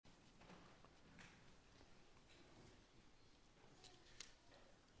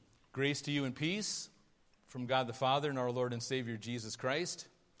Grace to you and peace from God the Father and our Lord and Savior Jesus Christ.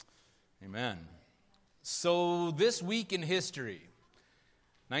 Amen. So this week in history,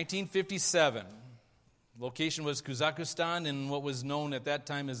 1957, location was Kazakhstan in what was known at that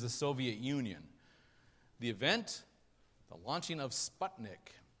time as the Soviet Union. The event, the launching of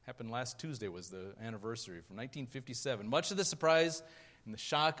Sputnik, happened last Tuesday, was the anniversary from 1957. Much to the surprise and the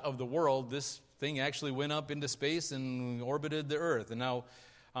shock of the world, this thing actually went up into space and orbited the Earth. And now,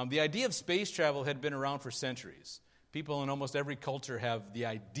 the idea of space travel had been around for centuries. People in almost every culture have the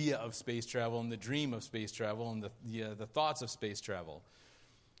idea of space travel and the dream of space travel and the thoughts of space travel.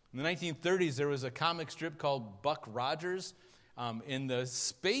 In the 1930s, there was a comic strip called Buck Rogers. And the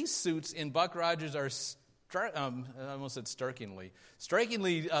space suits in Buck Rogers are, I almost said strikingly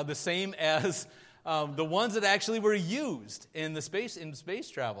the same as the ones that actually were used in space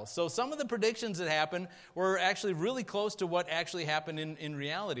travel. So some of the predictions that happened were actually really close to what actually happened in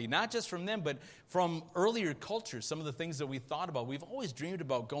reality. Not just from them, but from earlier cultures, some of the things that we thought about. We've always dreamed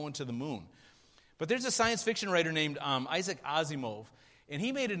about going to the moon. But there's a science fiction writer named Isaac Asimov, and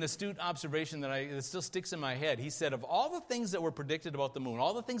he made an astute observation that still sticks in my head. He said, of all the things that were predicted about the moon,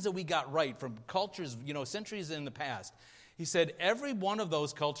 all the things that we got right from cultures, centuries in the past, he said every one of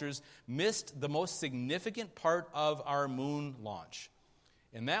those cultures missed the most significant part of our moon launch.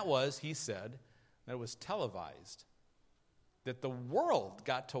 And that was, he said, that it was televised, that the world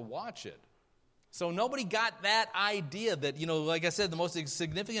got to watch it. So nobody got that idea that, like I said, the most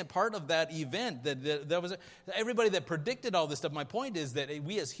significant part of that event, that was everybody that predicted all this stuff. My point is that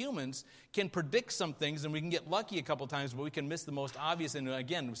we as humans can predict some things and we can get lucky a couple times, but we can miss the most obvious and,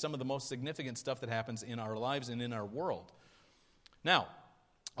 again, some of the most significant stuff that happens in our lives and in our world. Now,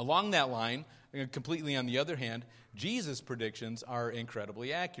 along that line, completely on the other hand, Jesus' predictions are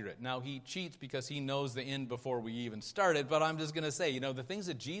incredibly accurate. Now, he cheats because he knows the end before we even started, but I'm just going to say, the things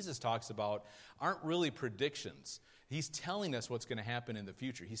that Jesus talks about aren't really predictions. He's telling us what's going to happen in the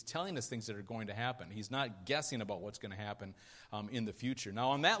future. He's telling us things that are going to happen. He's not guessing about what's going to happen in the future. Now,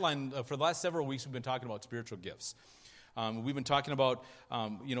 on that line, for the last several weeks, we've been talking about spiritual gifts. We've been talking about,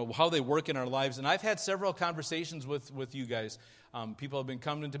 how they work in our lives. And I've had several conversations with you guys. People have been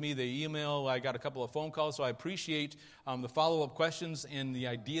coming to me. They email. I got a couple of phone calls. So I appreciate the follow-up questions and the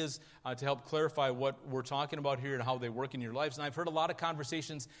ideas to help clarify what we're talking about here and how they work in your lives. And I've heard a lot of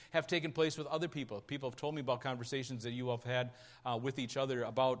conversations have taken place with other people. People have told me about conversations that you have had with each other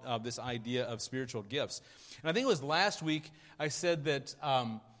about this idea of spiritual gifts. And I think it was last week I said that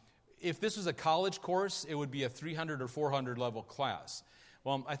if this was a college course, it would be a 300 or 400 level class.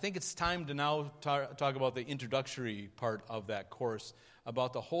 Well, I think it's time to now talk about the introductory part of that course,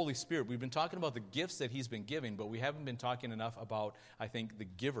 about the Holy Spirit. We've been talking about the gifts that He's been giving, but we haven't been talking enough about, I think, the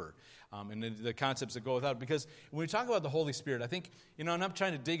giver and the concepts that go with that. Because when we talk about the Holy Spirit, I think, I'm not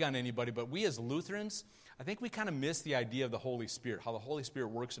trying to dig on anybody, but we as Lutherans, I think we kind of miss the idea of the Holy Spirit, how the Holy Spirit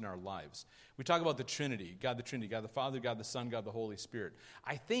works in our lives. We talk about the Trinity, God the Father, God the Son, God the Holy Spirit.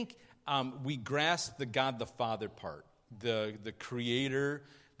 I think we grasp the God the Father part, the creator,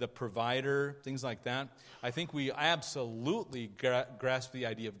 the provider, things like that. I think we absolutely grasp the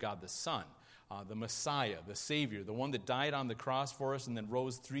idea of God the Son, the Messiah, the Savior, the one that died on the cross for us and then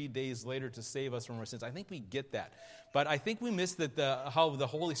rose 3 days later to save us from our sins. I think we get that. But I think we miss how the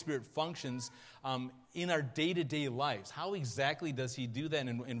Holy Spirit functions in our day-to-day lives. How exactly does He do that,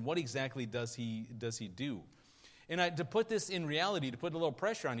 and what exactly does He do? And to put this in reality, to put a little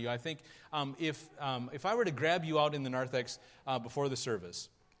pressure on you, I think if I were to grab you out in the narthex before the service,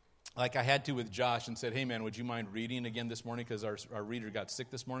 like I had to with Josh, and said, hey man, would you mind reading again this morning because our reader got sick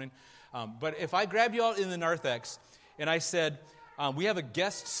this morning? But if I grabbed you out in the narthex and I said, we have a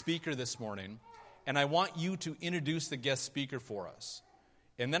guest speaker this morning, and I want you to introduce the guest speaker for us.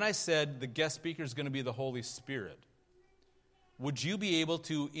 And then I said, the guest speaker is going to be the Holy Spirit. Would you be able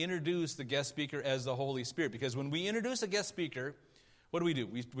to introduce the guest speaker as the Holy Spirit? Because when we introduce a guest speaker, what do?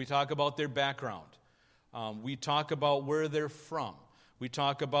 We talk about their background. We talk about where they're from. We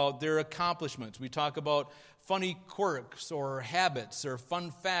talk about their accomplishments. We talk about funny quirks or habits or fun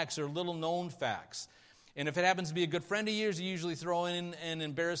facts or little-known facts. And if it happens to be a good friend of yours, you usually throw in an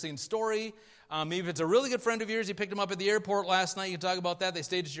embarrassing story. Maybe if it's a really good friend of yours, you picked them up at the airport last night, you can talk about that. They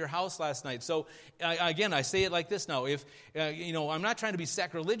stayed at your house last night. So, again, I say it like this now. If, I'm not trying to be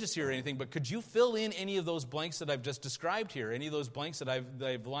sacrilegious here or anything, but could you fill in any of those blanks that I've just described here, any of those blanks that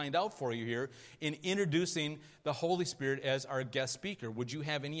I've lined out for you here in introducing the Holy Spirit as our guest speaker? Would you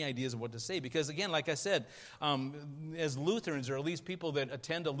have any ideas of what to say? Because, again, like I said, as Lutherans, or at least people that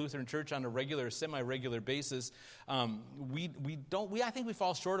attend a Lutheran church on a regular, semi-regular basis, I think we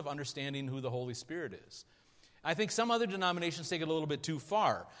fall short of understanding who the Holy Spirit is. I think some other denominations take it a little bit too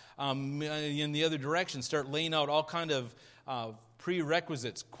far in the other direction, start laying out all kind of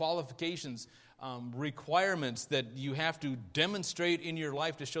prerequisites, qualifications, requirements that you have to demonstrate in your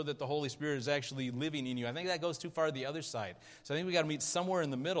life to show that the Holy Spirit is actually living in you. I think that goes too far to the other side. So I think we got to meet somewhere in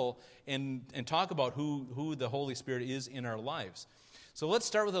the middle and talk about who the Holy Spirit is in our lives. So let's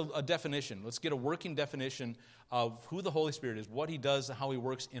start with a definition. Let's get a working definition of who the Holy Spirit is, what He does, and how He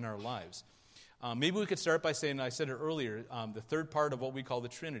works in our lives. Maybe we could start by saying, I said it earlier, the third part of what we call the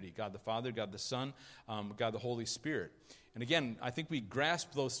Trinity, God the Father, God the Son, God the Holy Spirit. And again, I think we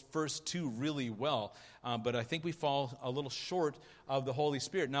grasp those first two really well, but I think we fall a little short of the Holy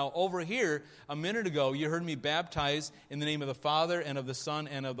Spirit. Now, over here, a minute ago, you heard me baptize in the name of the Father and of the Son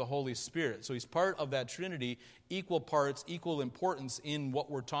and of the Holy Spirit. So He's part of that Trinity, equal parts, equal importance in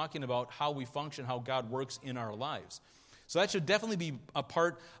what we're talking about, how we function, how God works in our lives. So that should definitely be a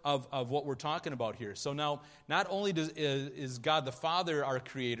part of what we're talking about here. So now, not only is God the Father our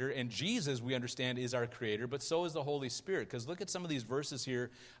Creator, and Jesus, we understand, is our Creator, but so is the Holy Spirit. Because look at some of these verses here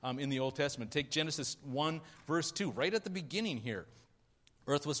in the Old Testament. Take Genesis 1, verse 2, right at the beginning here.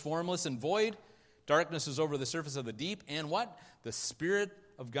 Earth was formless and void. Darkness was over the surface of the deep. And what? The Spirit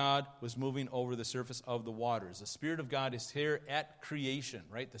of God was moving over the surface of the waters. The Spirit of God is here at creation,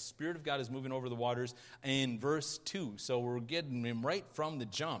 right? The Spirit of God is moving over the waters in verse 2. So we're getting Him right from the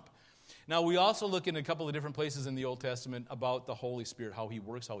jump. Now, we also look in a couple of different places in the Old Testament about the Holy Spirit, how He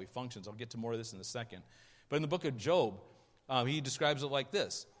works, how He functions. I'll get to more of this in a second. But in the book of Job, he describes it like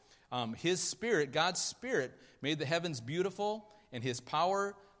this. His Spirit, God's Spirit, made the heavens beautiful, and His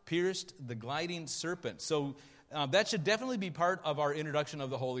power pierced the gliding serpent. So that should definitely be part of our introduction of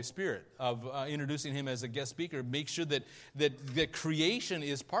the Holy Spirit, of introducing Him as a guest speaker. Make sure that creation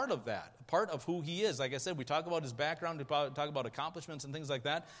is part of that, part of who He is. Like I said, we talk about His background, we talk about accomplishments and things like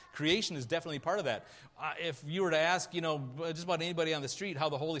that. Creation is definitely part of that. If you were to ask, just about anybody on the street how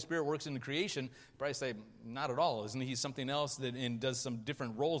the Holy Spirit works in creation, they'd probably say, not at all. Isn't He something else and does some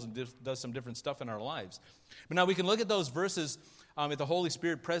different roles and does some different stuff in our lives? But now we can look at those verses. At the Holy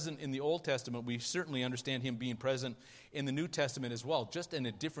Spirit present in the Old Testament, we certainly understand Him being present in the New Testament as well, just in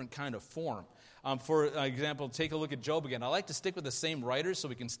a different kind of form. For example, take a look at Job again. I like to stick with the same writers so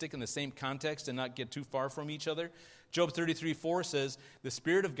we can stick in the same context and not get too far from each other. Job 33:4 says, "The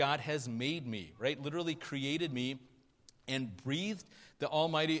Spirit of God has made me," right? Literally created me and breathed the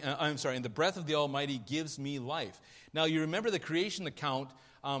Almighty, and the breath of the Almighty gives me life. Now, you remember the creation account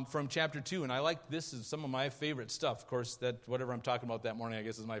from chapter 2, and I like this is some of my favorite stuff. Of course, that whatever I'm talking about that morning, I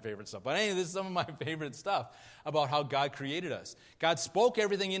guess, is my favorite stuff. But anyway, this is some of my favorite stuff about how God created us. God spoke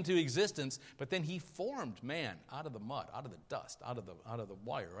everything into existence, but then He formed man out of the mud, out of the dust, out of the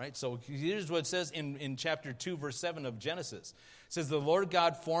wire, right? So here's what it says in chapter 2, verse 7 of Genesis. It says, "The Lord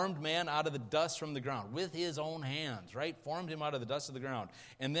God formed man out of the dust from the ground with His own hands," right? Formed him out of the dust of the ground.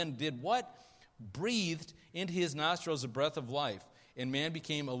 And then did what? Breathed into his nostrils the breath of life. And man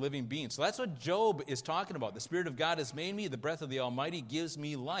became a living being. So that's what Job is talking about. The Spirit of God has made me. The breath of the Almighty gives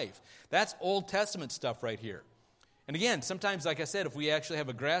me life. That's Old Testament stuff right here. And again, sometimes, like I said, if we actually have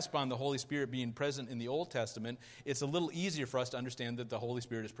a grasp on the Holy Spirit being present in the Old Testament, it's a little easier for us to understand that the Holy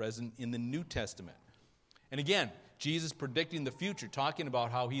Spirit is present in the New Testament. And again, Jesus predicting the future, talking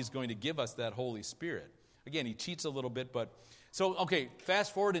about how He's going to give us that Holy Spirit. Again, He cheats a little bit, but... So, okay,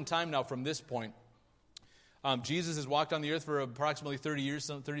 fast forward in time now from this point. Jesus has walked on the earth for approximately 30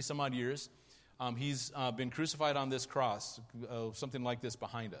 some odd years. He's been crucified on this cross, something like this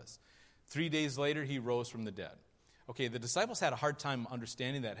behind us. 3 days later, He rose from the dead. Okay, the disciples had a hard time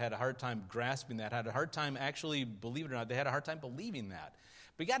understanding that, had a hard time grasping that, had a hard time actually, believe it or not, they had a hard time believing that.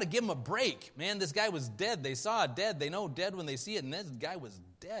 But you got to give them a break. Man, this guy was dead. They saw it dead. They know dead when they see it, and this guy was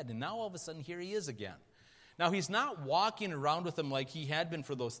dead. And now all of a sudden, here He is again. Now, He's not walking around with them like He had been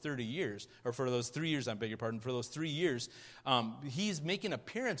for those 30 years, or for those 3 years, I beg your pardon, for those 3 years. He's making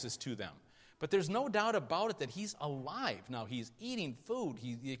appearances to them. But there's no doubt about it that He's alive. Now, He's eating food.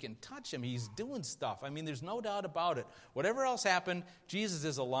 You can touch Him. He's doing stuff. I mean, there's no doubt about it. Whatever else happened, Jesus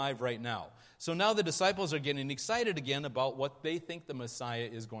is alive right now. So now the disciples are getting excited again about what they think the Messiah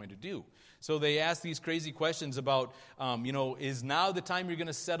is going to do. So they ask these crazy questions about, is now the time you're going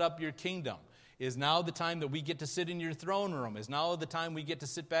to set up your kingdom? Is now the time that we get to sit in your throne room? Is now the time we get to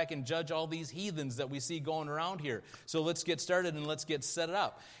sit back and judge all these heathens that we see going around here? So let's get started and let's get set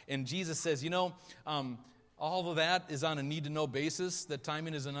up. And Jesus says, all of that is on a need-to-know basis. The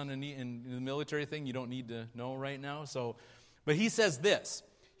timing isn't on in the military thing. You don't need to know right now. But He says this.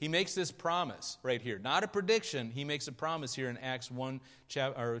 He makes this promise right here. Not a prediction. He makes a promise here in Acts 1,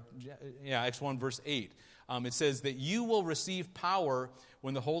 Acts 1 verse 8. It says that you will receive power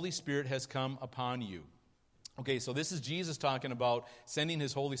when the Holy Spirit has come upon you. Okay, so this is Jesus talking about sending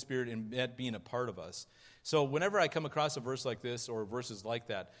his Holy Spirit and that being a part of us. So whenever I come across a verse like this or verses like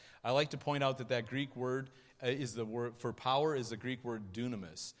that, I like to point out that Greek word is the word for power is the Greek word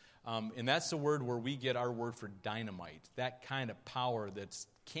dunamis. And that's the word where we get our word for dynamite, that kind of power that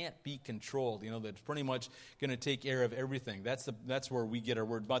can't be controlled, that's pretty much going to take care of everything. That's where we get our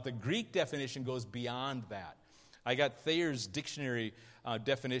word. But the Greek definition goes beyond that. I got Thayer's dictionary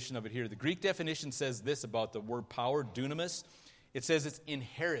definition of it here. The Greek definition says this about the word power, dunamis. It says it's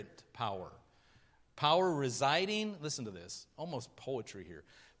inherent power. Power residing, listen to this, almost poetry here.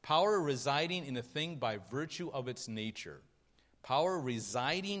 Power residing in a thing by virtue of its nature. Power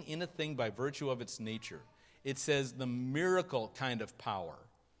residing in a thing by virtue of its nature. It says the miracle kind of power.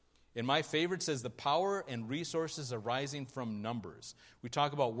 And my favorite says the power and resources arising from numbers. We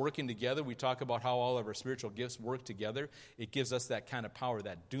talk about working together. We talk about how all of our spiritual gifts work together. It gives us that kind of power,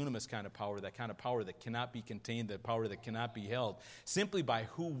 that dunamis kind of power, that kind of power that cannot be contained, that power that cannot be held. Simply by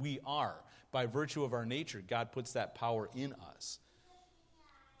who we are, by virtue of our nature, God puts that power in us.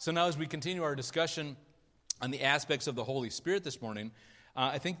 So now as we continue our discussion on the aspects of the Holy Spirit this morning,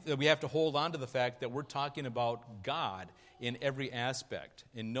 I think that we have to hold on to the fact that we're talking about God in every aspect.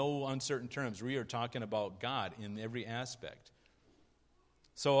 In no uncertain terms, we are talking about God in every aspect.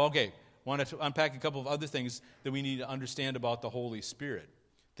 So, okay, want to unpack a couple of other things that we need to understand about the Holy Spirit.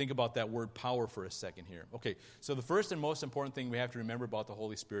 Think about that word power for a second here. Okay, so the first and most important thing we have to remember about the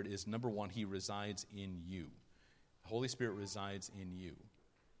Holy Spirit is, number one, he resides in you. The Holy Spirit resides in you.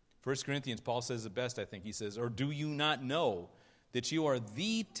 1 Corinthians, Paul says it best, I think. He says, or do you not know that you are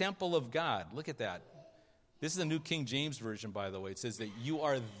the temple of God? Look at that. This is the New King James Version, by the way. It says that you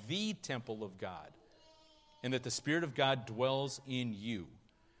are the temple of God and that the Spirit of God dwells in you.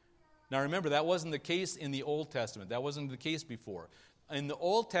 Now remember, that wasn't the case in the Old Testament. That wasn't the case before. In the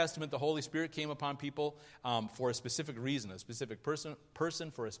Old Testament, the Holy Spirit came upon people for a specific reason, a specific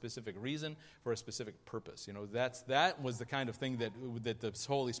person for a specific reason, for a specific purpose. That was the kind of thing that the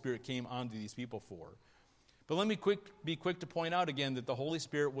Holy Spirit came onto these people for. But let me be quick to point out again that the Holy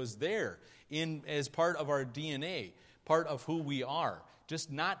Spirit was there as part of our DNA, part of who we are,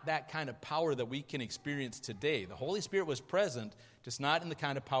 just not that kind of power that we can experience today. The Holy Spirit was present, just not in the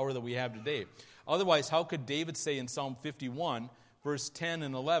kind of power that we have today. Otherwise, how could David say in Psalm 51, verse 10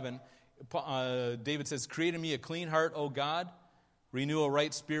 and 11, David says, create in me a clean heart, O God, renew a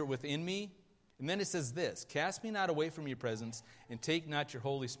right spirit within me. And then it says this, cast me not away from your presence and take not your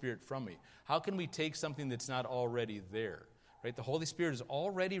Holy Spirit from me. How can we take something that's not already there? Right? The Holy Spirit is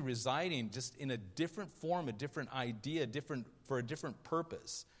already residing just in a different form, a different idea, for a different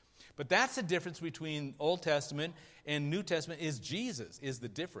purpose. But that's the difference between Old Testament and New Testament is Jesus is the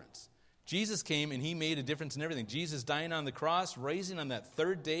difference. Jesus came and he made a difference in everything. Jesus dying on the cross, raising on that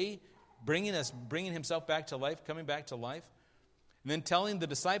third day, bringing himself back to life, coming back to life. And then telling the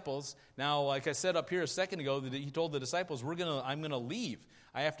disciples, now, like I said up here a second ago, that he told the disciples, I'm going to leave.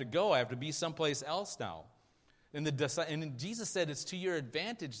 I have to go. I have to be someplace else now. And Jesus said, it's to your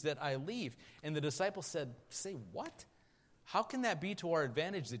advantage that I leave. And the disciples said, say what? How can that be to our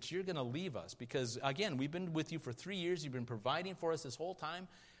advantage that you're going to leave us? Because, again, we've been with you for 3 years. You've been providing for us this whole time.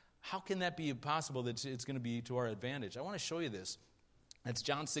 How can that be possible that it's going to be to our advantage? I want to show you this. That's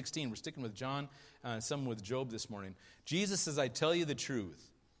John 16. We're sticking with John, some with Job this morning. Jesus says, I tell you the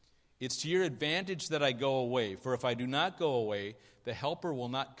truth. It's to your advantage that I go away. For if I do not go away, the Helper will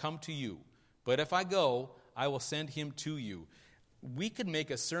not come to you. But if I go, I will send him to you. We could make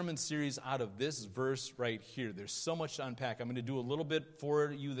a sermon series out of this verse right here. There's so much to unpack. I'm going to do a little bit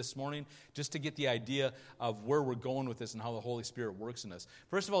for you this morning just to get the idea of where we're going with this and how the Holy Spirit works in us.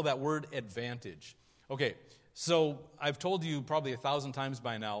 First of all, that word advantage. Okay, so I've told you probably 1,000 times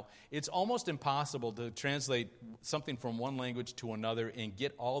by now, it's almost impossible to translate something from one language to another and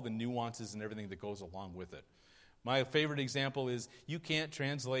get all the nuances and everything that goes along with it. My favorite example is you can't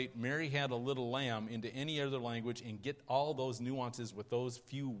translate Mary had a little lamb into any other language and get all those nuances with those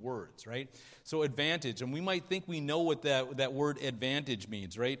few words, right? So advantage, and we might think we know what that word advantage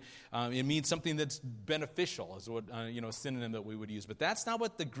means, right? It means something that's beneficial is what synonym that we would use, but that's not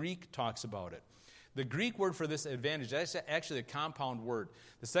what the Greek talks about it. The Greek word for this advantage, that's actually a compound word.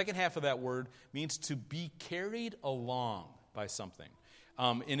 The second half of that word means to be carried along by something.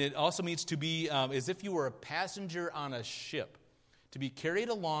 And it also means to be as if you were a passenger on a ship. To be carried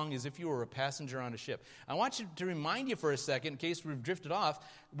along as if you were a passenger on a ship. I want you to remind you for a second, in case we've drifted off,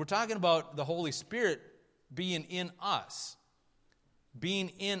 we're talking about the Holy Spirit being in us.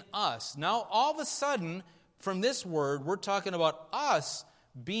 Being in us. Now, all of a sudden, from this word, we're talking about us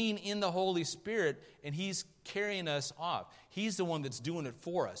being in the Holy Spirit, and he's carrying us off. He's the one that's doing it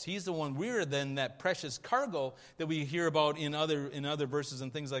for us. He's the one, we're then that precious cargo that we hear about in other verses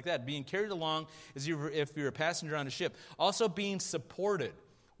and things like that. Being carried along as if you're a passenger on a ship. Also being supported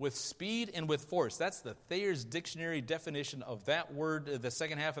with speed and with force. That's the Thayer's Dictionary definition of that word, the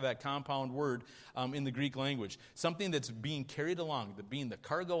second half of that compound word in the Greek language. Something that's being carried along, being the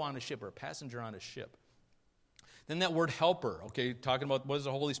cargo on a ship or a passenger on a ship. Then that word helper, okay, talking about what does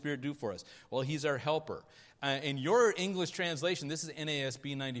the Holy Spirit do for us? Well, he's our helper. In your English translation, this is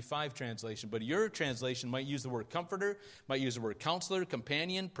NASB 95 translation, but your translation might use the word comforter, might use the word counselor,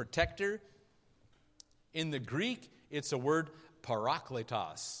 companion, protector. In the Greek, it's a word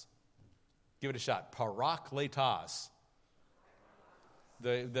parakletos. Give it a shot. Parakletos.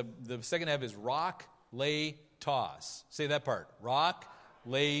 The second half is rock, lay, toss. Say that part. Rock,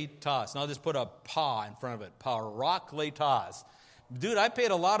 lay, toss. Now just put a pa in front of it. Parakletos. Dude, I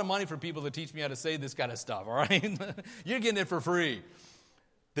paid a lot of money for people to teach me how to say this kind of stuff, all right? You're getting it for free.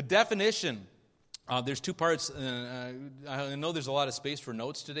 The definition, there's two parts. I know there's a lot of space for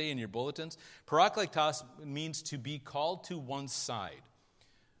notes today in your bulletins. Parakletos means to be called to one's side.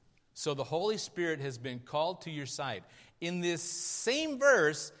 So the Holy Spirit has been called to your side. In this same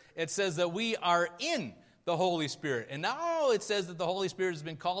verse, it says that we are in the Holy Spirit. And now it says that the Holy Spirit has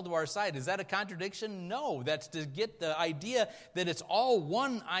been called to our side. Is that a contradiction? No. That's to get the idea that it's all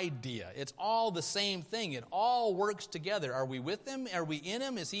one idea. It's all the same thing. It all works together. Are we with Him? Are we in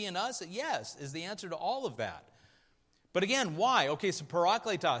Him? Is He in us? Yes, is the answer to all of that. But again, why? Okay, so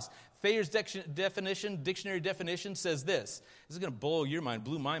parakletos. Thayer's dictionary definition says this. This is going to blow your mind,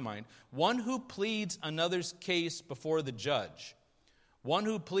 blew my mind. One who pleads another's case before the judge. One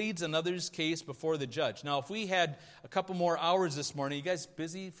who pleads another's case before the judge. Now, if we had a couple more hours this morning, you guys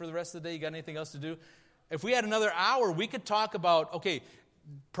busy for the rest of the day? You got anything else to do? If we had another hour, we could talk about, okay,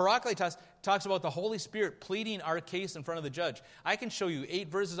 parakletos talks about the Holy Spirit pleading our case in front of the judge. I can show you 8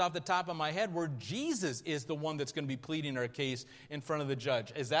 verses off the top of my head where Jesus is the one that's going to be pleading our case in front of the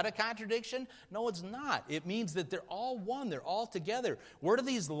judge. Is that a contradiction? No, it's not. It means that they're all one. They're all together. Where do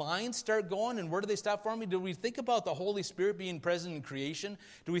these lines start going and where do they stop forming? Do we think about the Holy Spirit being present in creation?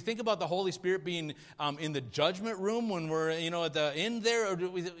 Do we think about the Holy Spirit being in the judgment room when we're at the end there? Or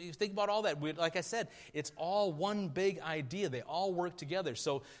do we think about all that? Like I said, it's all one big idea. They all work together.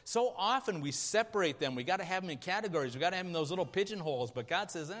 So often we separate them. We got to have them in categories. We got to have them in those little pigeonholes. But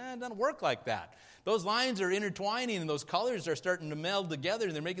God says, it doesn't work like that. Those lines are intertwining and those colors are starting to meld together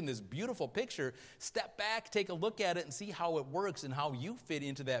and they're making this beautiful picture. Step back, take a look at it and see how it works and how you fit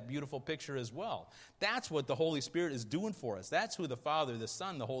into that beautiful picture as well. That's what the Holy Spirit is doing for us. That's who the Father, the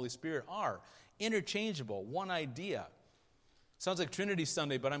Son, the Holy Spirit are. Interchangeable, one idea. Sounds like Trinity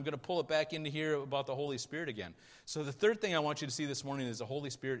Sunday, but I'm going to pull it back into here about the Holy Spirit again. So the third thing I want you to see this morning is the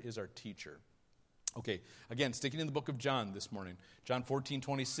Holy Spirit is our teacher. Okay, again, sticking in the book of John this morning. John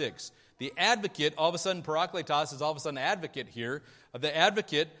 14:26. The advocate, all of a sudden, parakletos is all of a sudden advocate here. The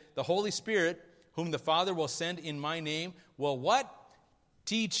advocate, the Holy Spirit, whom the Father will send in my name, will what?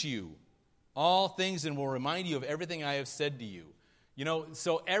 Teach you all things and will remind you of everything I have said to you.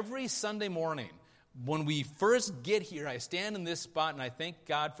 So every Sunday morning, when we first get here, I stand in this spot and I thank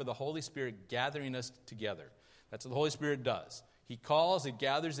God for the Holy Spirit gathering us together. That's what the Holy Spirit does. He calls, He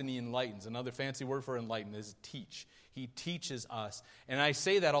gathers, and He enlightens. Another fancy word for enlighten is teach. He teaches us. And I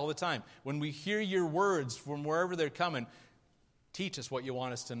say that all the time. When we hear your words from wherever they're coming, teach us what you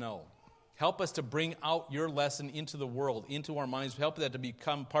want us to know. Help us to bring out your lesson into the world, into our minds. Help that to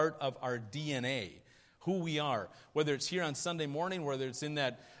become part of our DNA, who we are. Whether it's here on Sunday morning, whether it's in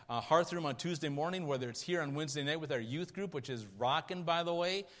that hearth room on Tuesday morning, whether it's here on Wednesday night with our youth group, which is rocking, by the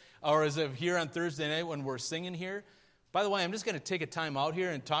way, or is it here on Thursday night when we're singing here. By the way, I'm just going to take a time out here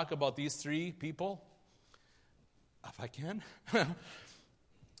and talk about these 3 people, if I can.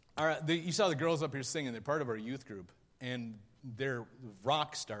 All right, you saw the girls up here singing. They're part of our youth group, and they're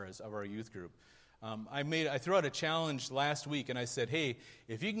rock stars of our youth group. I threw out a challenge last week, and I said, hey,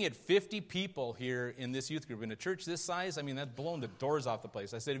 if you can get 50 people here in this youth group, in a church this size, that's blowing the doors off the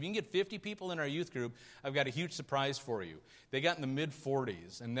place. I said, if you can get 50 people in our youth group, I've got a huge surprise for you. They got in the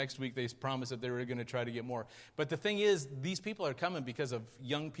mid-40s, and next week they promised that they were going to try to get more. But the thing is, these people are coming because of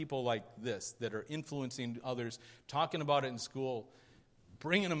young people like this that are influencing others, talking about it in school,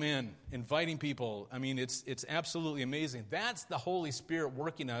 bringing them in, inviting people. It's absolutely amazing. That's the Holy Spirit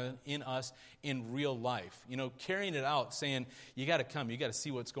working in us in real life. Carrying it out, saying, you got to come, you got to see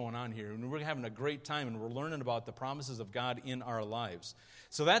what's going on here. And we're having a great time, and we're learning about the promises of God in our lives.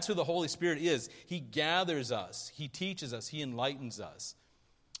 So that's who the Holy Spirit is. He gathers us. He teaches us. He enlightens us.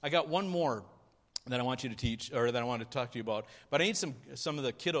 I got one more that I want you to teach, or that I want to talk to you about. But I need some of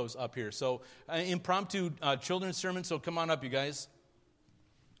the kiddos up here. So impromptu children's sermon, so come on up, you guys.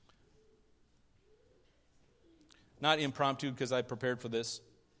 Not impromptu, because I prepared for this.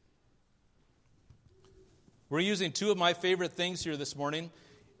 We're using two of my favorite things here this morning,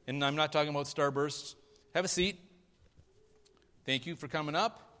 and I'm not talking about Starbursts. Have a seat. Thank you for coming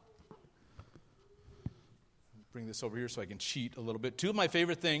up. Bring this over here so I can cheat a little bit. Two of my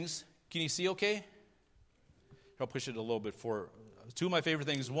favorite things. Can you see okay? I'll push it a little bit forward. Two of my favorite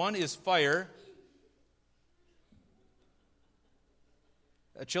things. One is fire.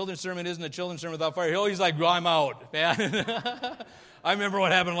 A children's sermon isn't a children's sermon without fire. Oh, he's like, well, I'm out, man. I remember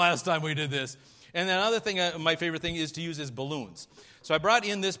what happened last time we did this. And then another thing, my favorite thing is to use is balloons. So I brought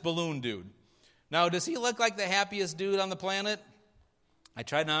in this balloon dude. Now, does he look like the happiest dude on the planet? I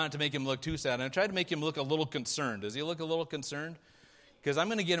tried not to make him look too sad. I tried to make him look a little concerned. Does he look a little concerned? Because I'm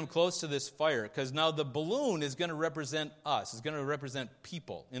going to get him close to this fire. Because now the balloon is going to represent us. It's going to represent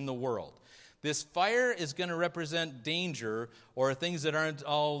people in the world. This fire is going to represent danger or things that aren't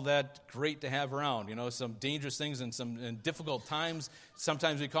all that great to have around. You know, some dangerous things and some difficult times.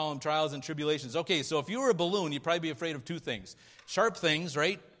 Sometimes we call them trials and tribulations. Okay, so if you were a balloon, you'd probably be afraid of two things. Sharp things,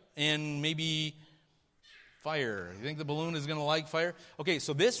 right? And maybe fire. You think the balloon is going to like fire? Okay,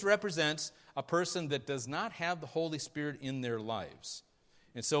 so this represents a person that does not have the Holy Spirit in their lives.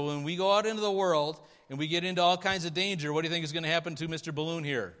 And so when we go out into the world and we get into all kinds of danger, what do you think is going to happen to Mr. Balloon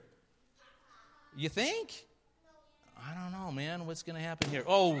here? You think? I don't know, man. What's going to happen here?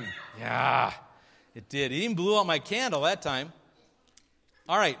 Oh, yeah, it did. It even blew out my candle that time.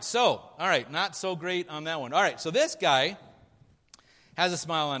 All right, not so great on that one. All right, so this guy has a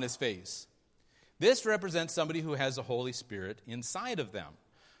smile on his face. This represents somebody who has the Holy Spirit inside of them.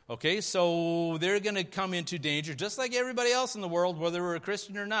 Okay, so they're going to come into danger just like everybody else in the world, whether we're a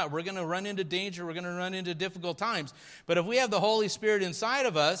Christian or not. We're going to run into danger. We're going to run into difficult times. But if we have the Holy Spirit inside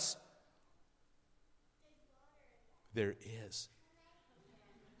of us, there is.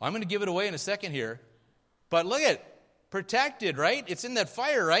 I'm going to give it away in a second here. But look at it. Protected, right? It's in that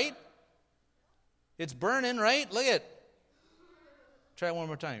fire, right? It's burning, right? Look at it. Try it one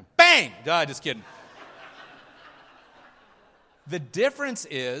more time. Bang! God, just kidding. The difference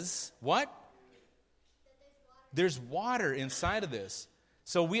is, what? There's water inside of this.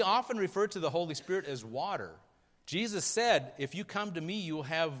 So we often refer to the Holy Spirit as water. Jesus said, if you come to me, you will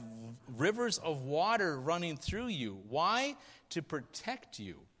have rivers of water running through you. Why? To protect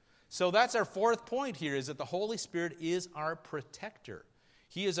you. So that's our fourth point here, is that the Holy Spirit is our protector.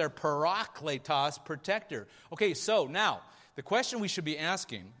 He is our parakletos protector. Okay, so now, the question we should be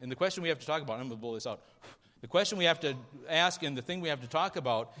asking, and the question we have to talk about, I'm going to blow this out. The question we have to ask and the thing we have to talk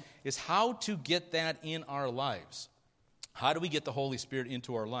about is how to get that in our lives. How do we get the Holy Spirit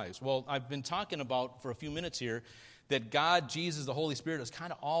into our lives? Well, I've been talking about for a few minutes here that God, Jesus, the Holy Spirit is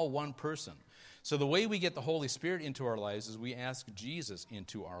kind of all one person. So the way we get the Holy Spirit into our lives is we ask Jesus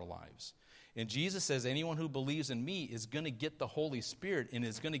into our lives. And Jesus says anyone who believes in me is going to get the Holy Spirit and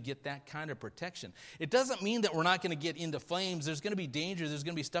is going to get that kind of protection. It doesn't mean that we're not going to get into flames. There's going to be danger. There's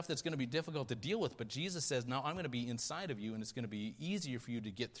going to be stuff that's going to be difficult to deal with. But Jesus says, now I'm going to be inside of you, and it's going to be easier for you to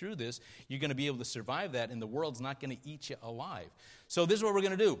get through this. You're going to be able to survive that, and the world's not going to eat you alive. So this is what we're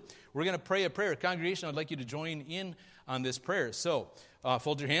going to do. We're going to pray a prayer. Congregation, I'd like you to join in on this prayer. So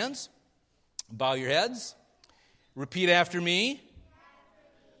fold your hands. Bow your heads. Repeat after me.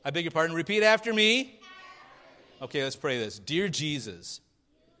 I beg your pardon. Repeat after me. Okay, let's pray this. Dear Jesus,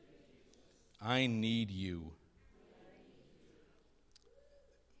 I need you.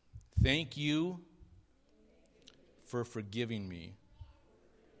 Thank you for forgiving me.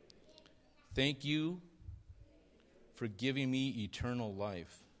 Thank you for giving me eternal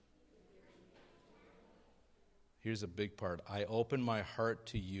life. Here's a big part. I open my heart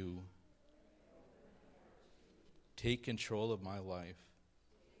to you. Take control of my life.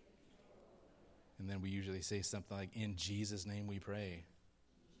 And then we usually say something like, in Jesus' name we pray.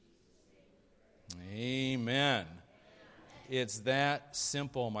 Amen. It's that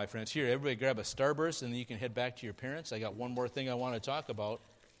simple, my friends. Here, everybody grab a Starburst, and then you can head back to your parents. I got one more thing I want to talk about.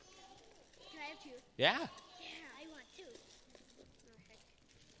 Can I have two? Yeah. Yeah, I want two. Okay.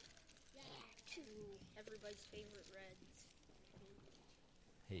 Yeah, two. Everybody's favorite Reds.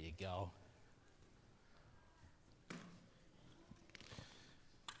 Here you go.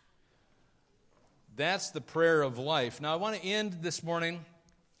 That's the prayer of life. Now, I want to end this morning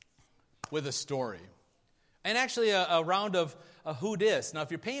with a story. And actually a round of a who dis. Now, if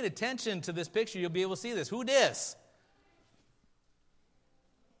you're paying attention to this picture, you'll be able to see this. Who dis?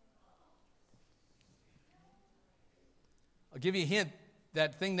 I'll give you a hint.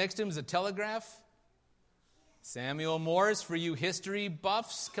 That thing next to him is a telegraph. Samuel Morse, for you history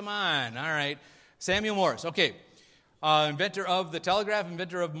buffs, come on. All right. Samuel Morse, okay. Inventor of the telegraph,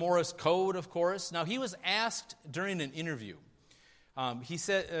 inventor of Morse code, of course. Now, he was asked during an interview,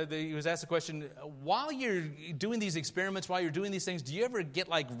 he was asked the question, while you're doing these experiments, while you're doing these things, do you ever get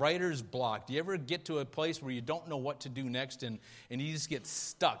like writer's block? Do you ever get to a place where you don't know what to do next and you just get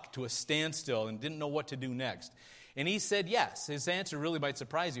stuck to a standstill and didn't know what to do next? And he said yes. His answer really might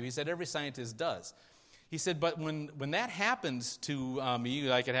surprise you. He said every scientist does. He said, but when that happens to me,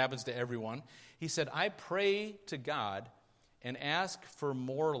 like it happens to everyone, he said, I pray to God and ask for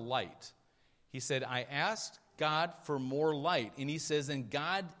more light. He said, I asked God for more light. And he says, and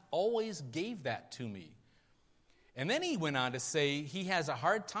God always gave that to me. And then he went on to say he has a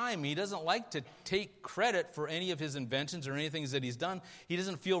hard time. He doesn't like to take credit for any of his inventions or anything that he's done. He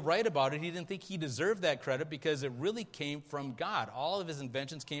doesn't feel right about it. He didn't think he deserved that credit because it really came from God. All of his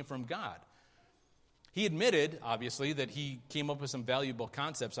inventions came from God. He admitted, obviously, that he came up with some valuable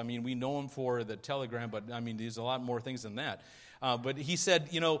concepts. I mean, we know him for the telegram, but I mean, there's a lot more things than that. But he said,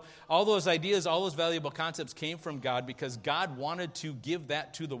 all those ideas, all those valuable concepts came from God because God wanted to give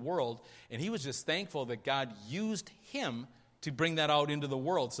that to the world. And he was just thankful that God used him to bring that out into the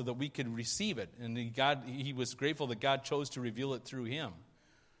world so that we could receive it. And he was grateful that God chose to reveal it through him.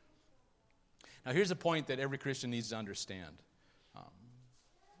 Now, here's a point that every Christian needs to understand.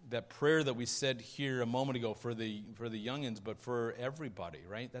 That prayer that we said here a moment ago for the youngins, but for everybody,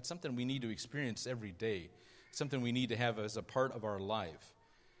 right? That's something we need to experience every day. Something we need to have as a part of our life.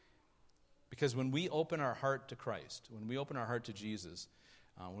 Because when we open our heart to Christ, when we open our heart to Jesus,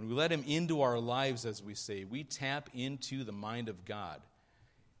 when we let him into our lives, as we say, we tap into the mind of God.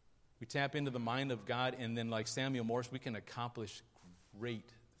 We tap into the mind of God, and then like Samuel Morse, we can accomplish great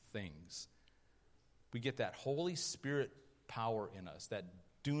things. We get that Holy Spirit power in us, that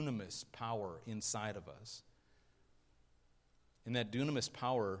dunamis power inside of us. And that dunamis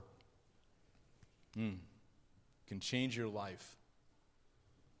power can change your life.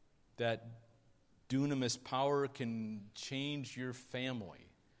 That dunamis power can change your family.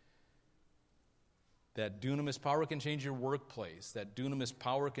 That dunamis power can change your workplace. That dunamis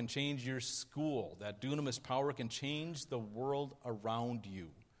power can change your school. That dunamis power can change the world around you.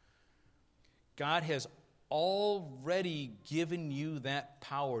 God has already given you that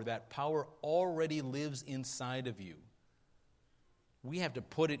power. That power already lives inside of you. We have to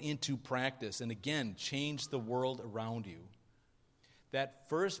put it into practice and again, change the world around you. That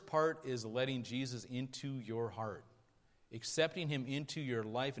first part is letting Jesus into your heart, accepting him into your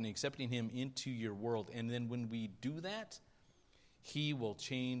life and accepting him into your world. And then when we do that, he will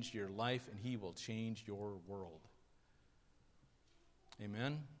change your life and he will change your world.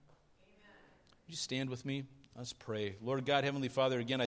 Amen? Would you stand with me? Let's pray. Lord God, Heavenly Father, again,